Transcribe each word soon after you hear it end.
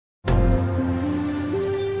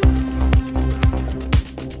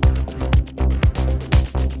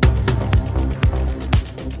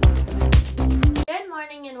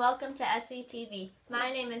welcome to SCTV.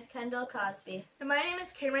 My name is Kendall Cosby. And my name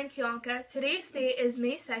is Cameron Kionka. Today's date is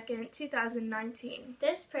May 2nd, 2019.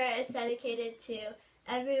 This prayer is dedicated to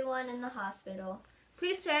everyone in the hospital.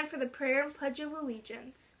 Please stand for the prayer and pledge of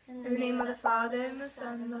allegiance. In the name of the Father, and the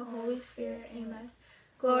Son, and the Holy Spirit. Amen.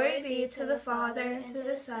 Glory be to the Father, and to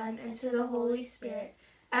the Son, and to the Holy Spirit,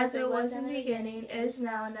 as it was in the beginning, is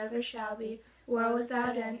now, and ever shall be, world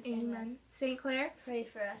without end. Amen. St. Clair, Pray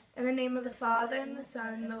for us. in the name of the Father, and the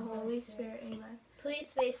Son, and the Holy Spirit. Amen. Please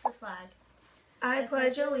face the flag. I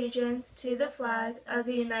pledge allegiance to the flag of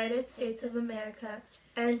the United States of America,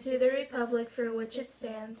 and to the republic for which it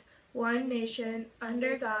stands, one nation,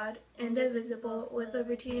 under God, indivisible, with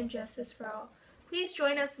liberty and justice for all. Please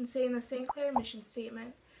join us in saying the St. Clair mission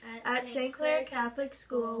statement. At St. Clair Catholic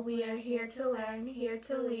School, we are here to learn, here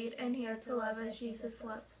to lead, and here to love as Jesus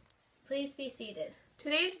loves. Please be seated.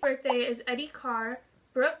 Today's birthday is Eddie Carr,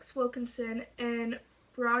 Brooks Wilkinson, and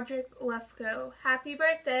Broderick Lefko. Happy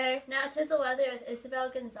birthday! Now to the weather with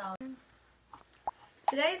Isabel Gonzalez.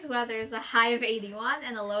 Today's weather is a high of 81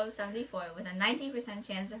 and a low of 74 with a 90%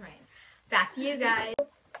 chance of rain. Back to you guys.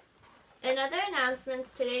 In other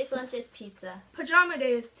announcements, today's lunch is pizza. Pajama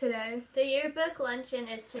Day is today. The yearbook luncheon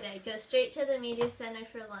is today. Go straight to the media center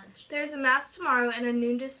for lunch. There's a mass tomorrow and a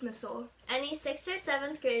noon dismissal. Any 6th or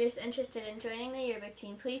 7th graders interested in joining the yearbook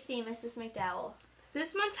team, please see Mrs. McDowell.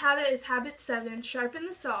 This month's habit is Habit 7, sharpen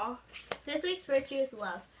the saw. This week's virtue is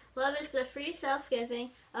love. Love is the free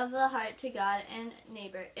self-giving of the heart to God and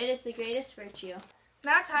neighbor. It is the greatest virtue.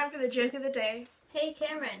 Now time for the joke of the day. Hey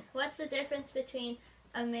Cameron, what's the difference between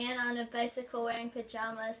a man on a bicycle wearing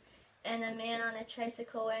pajamas and a man on a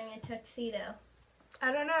tricycle wearing a tuxedo?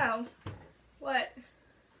 I don't know. What?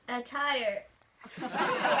 A tire.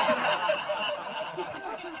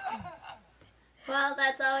 Well,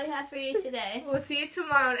 that's all we have for you today. We'll see you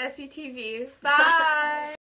tomorrow on SCTV. Bye!